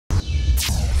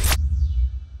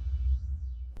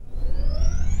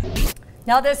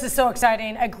Now this is so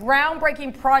exciting. A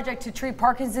groundbreaking project to treat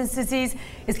Parkinson's disease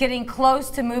is getting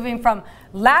close to moving from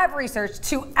lab research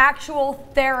to actual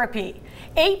therapy.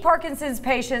 8 Parkinson's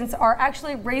patients are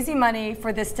actually raising money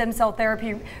for this stem cell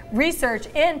therapy research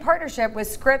in partnership with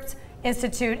Scripps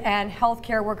Institute and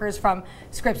healthcare workers from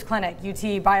Scripps Clinic.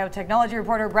 UT biotechnology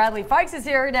reporter Bradley Fikes is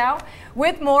here now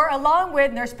with more, along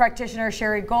with nurse practitioner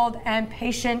Sherry Gold and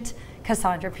patient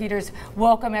Cassandra Peters.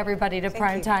 Welcome everybody to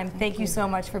Prime Time. Thank you so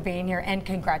much for being here and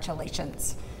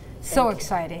congratulations. So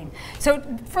exciting. So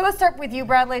let's start with you,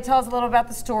 Bradley. Tell us a little about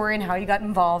the story and how you got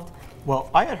involved. Well,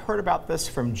 I had heard about this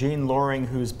from Jean Loring,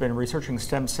 who's been researching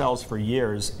stem cells for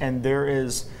years, and there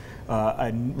is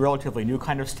a relatively new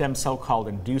kind of stem cell called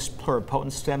induced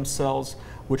pluripotent stem cells,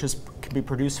 which can be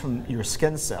produced from your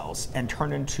skin cells and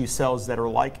turn into cells that are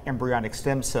like embryonic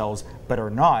stem cells but are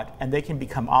not, and they can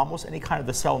become almost any kind of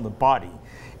the cell in the body.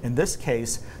 In this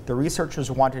case, the researchers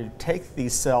wanted to take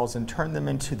these cells and turn them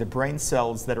into the brain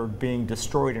cells that are being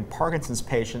destroyed in Parkinson's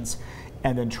patients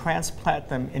and then transplant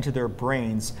them into their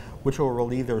brains, which will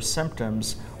relieve their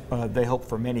symptoms, they hope,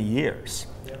 for many years.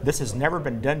 This has never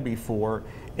been done before,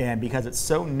 and because it's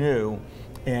so new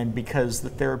and because the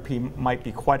therapy might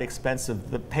be quite expensive,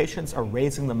 the patients are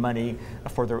raising the money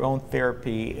for their own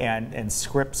therapy, and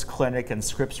Scripps Clinic and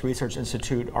Scripps Research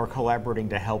Institute are collaborating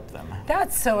to help them.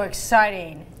 That's so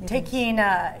exciting, taking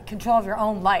control of your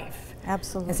own life.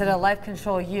 Absolutely. Instead of life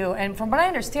control you. And from what I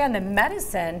understand, the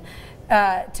medicine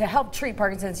to help treat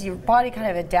Parkinson's, your body kind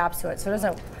of adapts to it, so it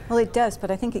doesn't... Well, it does, but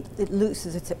I think it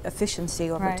loses its efficiency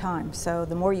over time. So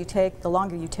the more you take, the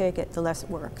longer you take it, the less it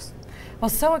works. Well,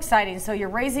 so exciting. So you're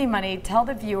raising money. Tell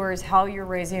the viewers how you're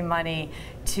raising money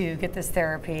to get this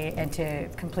therapy and to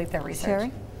complete their research.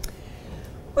 Sherry?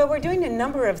 Well, we're doing a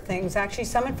number of things. Actually,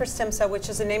 Summit for Stem Cell, which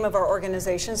is the name of our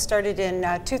organization, started in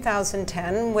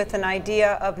 2010 with an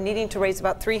idea of needing to raise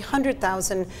about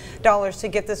 $300,000 to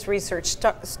get this research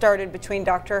started between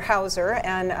Dr. Hauser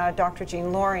and Dr.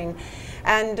 Jean Loring.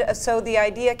 And so the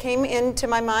idea came into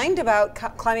my mind about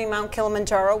climbing Mount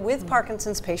Kilimanjaro with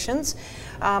Parkinson's patients,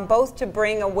 both to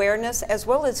bring awareness as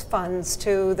well as funds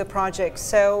to the project.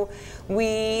 So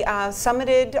we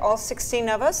summited, all 16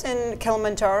 of us, in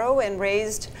Kilimanjaro and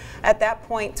raised at that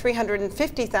point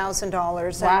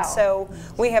 $350,000. Wow. And so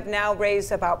we have now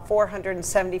raised about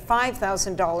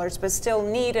 $475,000, but still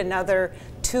need another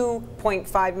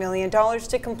 $2.5 million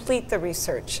to complete the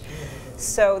research.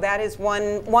 So that is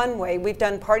one way. We've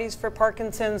done parties for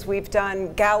Parkinson's, we've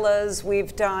done galas,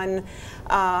 we've done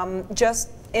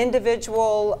just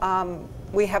individual,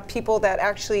 we have people that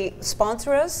actually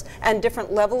sponsor us and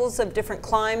different levels of different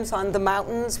climbs on the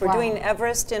mountains. We're doing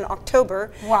Everest in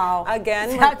October. Wow.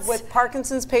 Again, with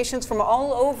Parkinson's patients from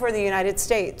all over the United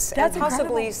States. That's and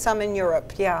possibly incredible. Some in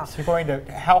Europe, yeah. So you're going to,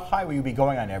 how high will you be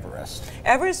going on Everest?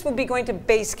 Everest will be going to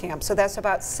base camp, so that's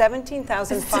about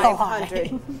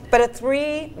 17,500. But a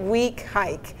 3-week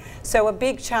hike. So a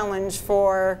big challenge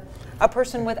for a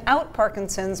person without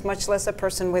Parkinson's, much less a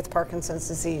person with Parkinson's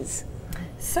disease.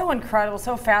 So incredible,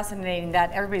 so fascinating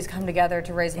that everybody's come together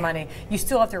to raise money. You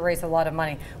still have to raise a lot of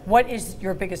money. What is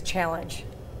your biggest challenge,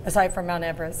 aside from Mount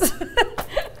Everest?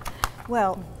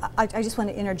 Well, I just want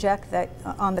to interject that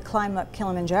on the climb up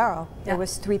Kilimanjaro, there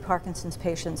was 3 Parkinson's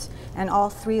patients, and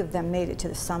all 3 of them made it to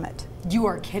the summit. You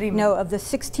are kidding me. No, of the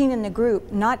 16 in the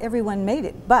group, not everyone made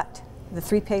it, but the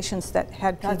 3 patients that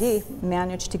had PD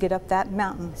managed to get up that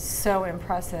mountain. So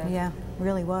impressive. Yeah,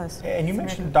 really was. And you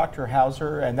mentioned Dr.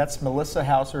 Hauser, and that's Melissa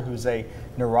Hauser, who's a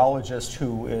neurologist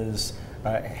who is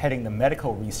heading the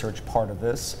medical research part of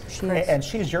this. She is. And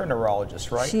she's your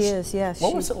neurologist, right? She is, yes.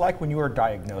 What was it like when you were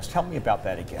diagnosed? Tell me about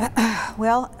that again.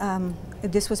 Well,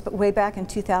 this was way back in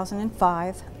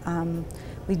 2005.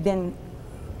 We'd been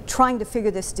trying to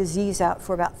figure this disease out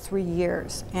for about 3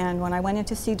 years. And when I went in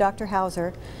to see Dr.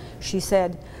 Hauser, she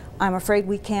said, "I'm afraid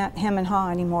we can't hem and haw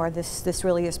anymore. This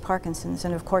really is Parkinson's."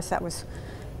 And of course that was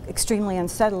extremely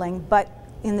unsettling. But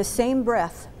in the same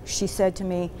breath, she said to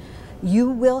me, "You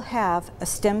will have a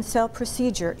stem cell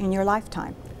procedure in your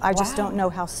lifetime. I just don't know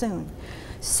how soon."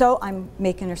 So I'm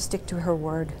making her stick to her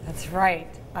word. That's right.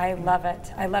 I love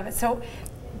it. I love it. So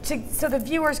the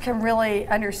viewers can really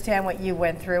understand what you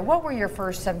went through. What were your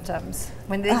first symptoms?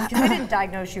 When they didn't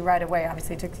diagnose you right away,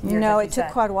 obviously it took years. No, like it took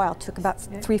quite a while. It took about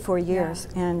 3-4 years.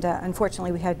 Yeah. And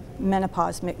unfortunately we had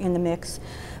menopause in the mix.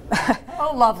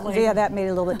 Oh, lovely. Yeah, that made it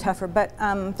a little bit tougher. But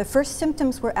the first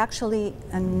symptoms were actually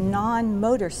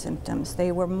non-motor symptoms.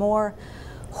 They were more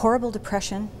horrible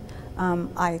depression.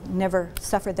 I never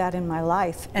suffered that in my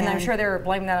life. And I'm sure they were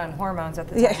blaming that on hormones at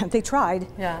the time. Yeah, they tried.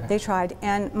 Yeah. They tried.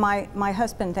 And my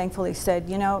husband thankfully said,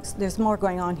 you know, there's more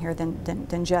going on here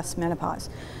than just menopause.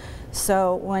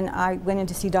 So when I went in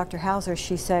to see Dr. Hauser,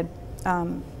 she said,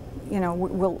 you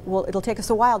know, it'll take us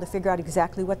a while to figure out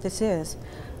exactly what this is.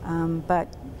 But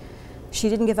she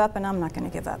didn't give up, and I'm not going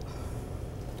to give up.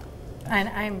 And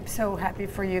I'm so happy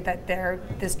for you that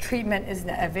this treatment is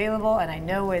available, and I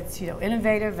know it's, you know,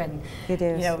 innovative, and it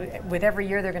is. You know, with every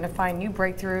year they're going to find new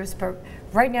breakthroughs. But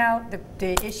right now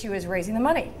the issue is raising the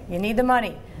money. You need the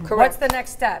money. Correct. What's the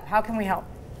next step? How can we help?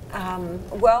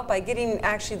 Well, by getting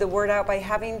actually the word out, by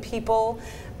having people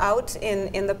out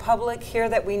in the public here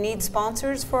that we need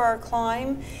sponsors for our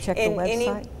climb. Check the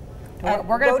website.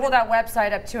 We're going to pull that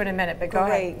website up too in a minute, but go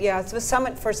ahead. Yeah, it's the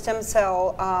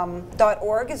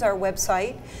summitforstemcell.org is our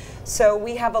website. So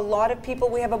we have a lot of people.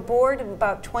 We have a board of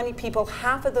about 20 people.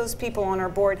 Half of those people on our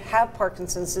board have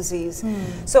Parkinson's disease.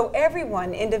 So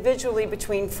everyone individually,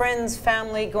 between friends,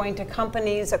 family, going to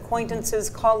companies,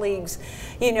 acquaintances, colleagues,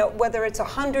 you know, whether it's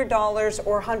 $100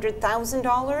 or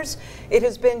 $100,000, it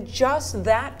has been just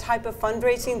that type of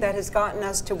fundraising that has gotten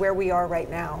us to where we are right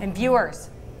now. And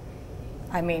viewers,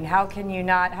 I mean, how can you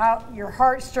not? How your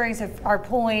heartstrings are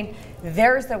pulling.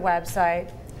 There's the website.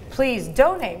 Please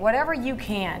donate whatever you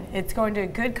can. It's going to a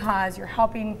good cause. You're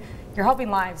helping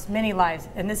lives, many lives,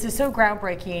 and this is so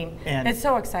groundbreaking. And it's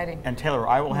so exciting. And Taylor,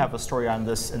 I will have a story on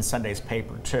this in Sunday's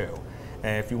paper too.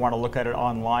 If you want to look at it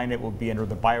online, it will be under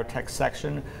the biotech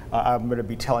section. I'm going to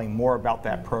be telling more about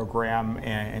that program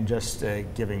and just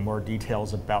giving more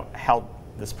details about how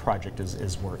this project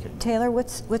is working. Taylor,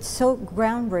 what's so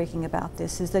groundbreaking about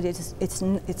this is that it's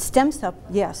stem cell,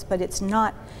 yes, but it's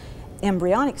not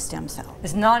embryonic stem cell.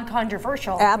 It's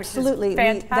non-controversial. Absolutely, which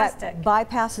is fantastic. That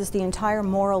bypasses the entire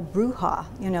moral brouhaha,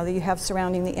 you know, that you have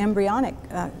surrounding the embryonic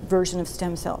version of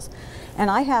stem cells.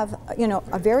 And I have, you know,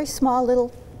 a very small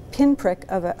little pinprick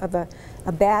of a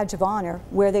badge of honor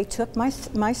where they took my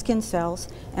skin cells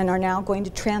and are now going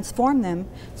to transform them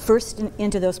first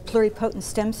into those pluripotent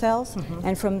stem cells,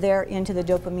 and from there into the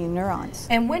dopamine neurons.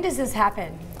 And when does this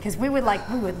happen? Because we would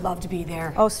love to be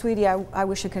there. Oh, sweetie, I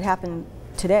wish it could happen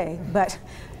today, but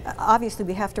obviously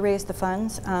we have to raise the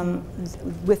funds.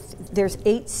 There's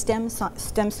 8 stem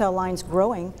cell lines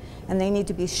growing, and they need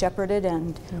to be shepherded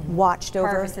and watched over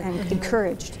Harvested. and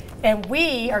encouraged. And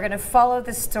we are going to follow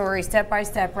this story step by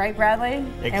step, right, Bradley?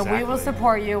 Exactly. And we will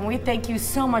support you. And we thank you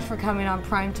so much for coming on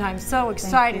Prime Time. So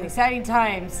exciting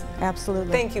times.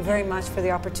 Absolutely. Thank you very much for the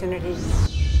opportunity.